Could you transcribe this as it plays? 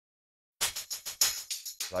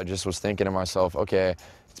I just was thinking to myself, okay,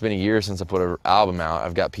 it's been a year since I put an album out.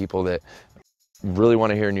 I've got people that really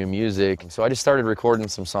want to hear new music. So I just started recording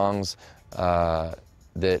some songs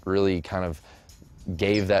that really kind of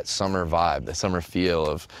gave that summer vibe, the summer feel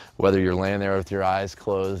of whether you're laying there with your eyes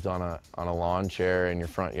closed on a lawn chair in your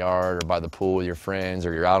front yard or by the pool with your friends,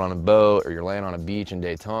 or you're out on a boat, or you're laying on a beach in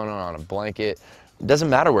Daytona on a blanket. It doesn't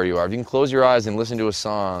matter where you are. If you can close your eyes and listen to a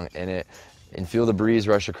song and feel the breeze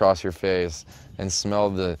rush across your face and smell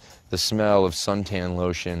the smell of suntan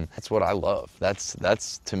lotion, that's what I love.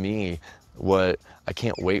 That's to me what I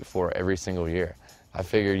can't wait for every single year. I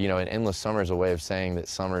figured, you know, an endless summer is a way of saying that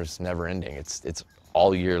summer's never ending. It's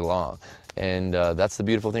all year long. And that's the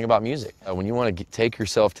beautiful thing about music. When you want to take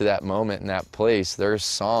yourself to that moment in that place, there's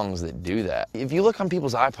songs that do that. If you look on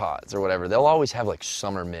people's iPods or whatever, they'll always have like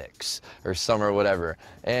summer mix or summer whatever.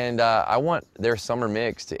 And I want their summer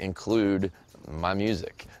mix to include my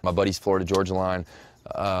music. My buddy's Florida Georgia Line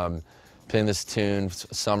pinned this tune,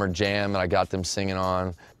 Summer Jam, and I got them singing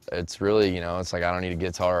on. It's really, you know, it's like I don't need a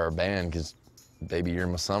guitar or a band because baby, you're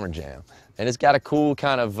my summer jam. And it's got a cool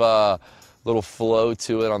kind of little flow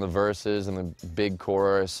to it on the verses and the big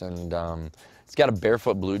chorus, and it's got a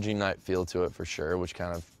Barefoot Blue Jean Night feel to it for sure, which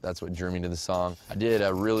kind of, that's what drew me to the song. I did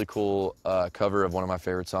a really cool cover of one of my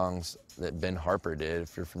favorite songs that Ben Harper did.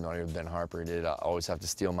 If you're familiar with Ben Harper, he did I Always Have to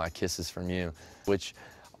Steal My Kisses From You, which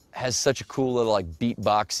has such a cool little like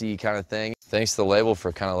beatboxy kind of thing. Thanks to the label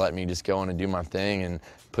for kind of letting me just go in and do my thing and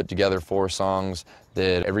put together 4 songs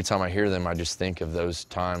that every time I hear them, I just think of those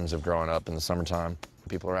times of growing up in the summertime.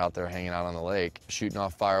 People are out there hanging out on the lake, shooting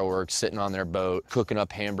off fireworks, sitting on their boat, cooking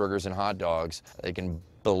up hamburgers and hot dogs. They can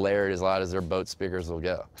blare it as loud as their boat speakers will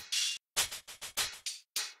go.